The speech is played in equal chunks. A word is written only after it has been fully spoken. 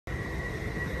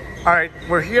All right,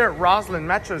 we're here at Rosslyn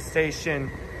Metro Station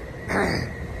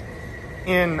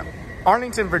in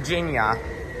Arlington, Virginia.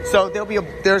 So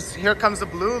here comes the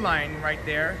blue line right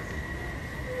there.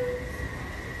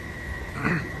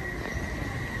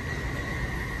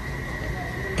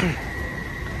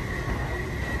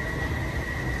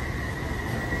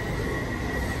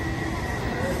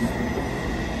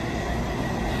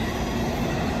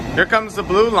 Here comes the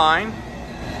blue line.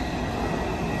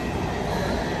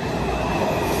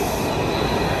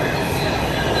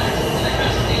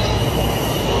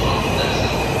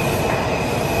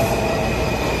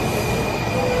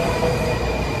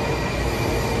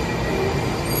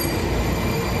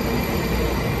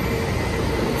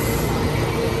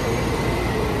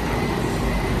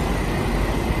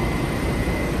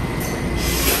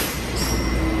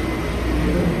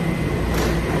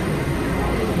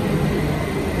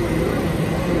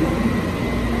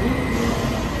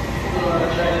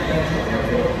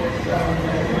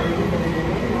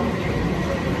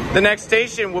 The next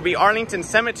station will be Arlington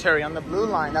Cemetery on the blue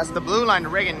line. That's the blue line to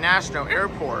Reagan National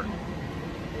Airport.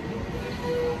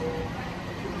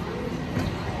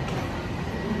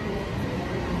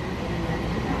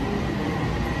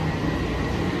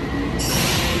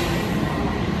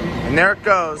 And there it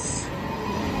goes.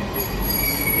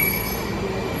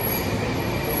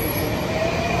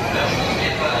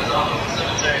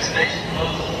 Cemetery Station.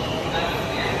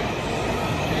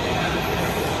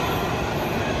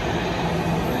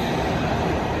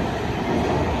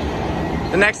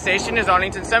 The next station is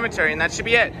Arlington Cemetery, and that should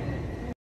be it.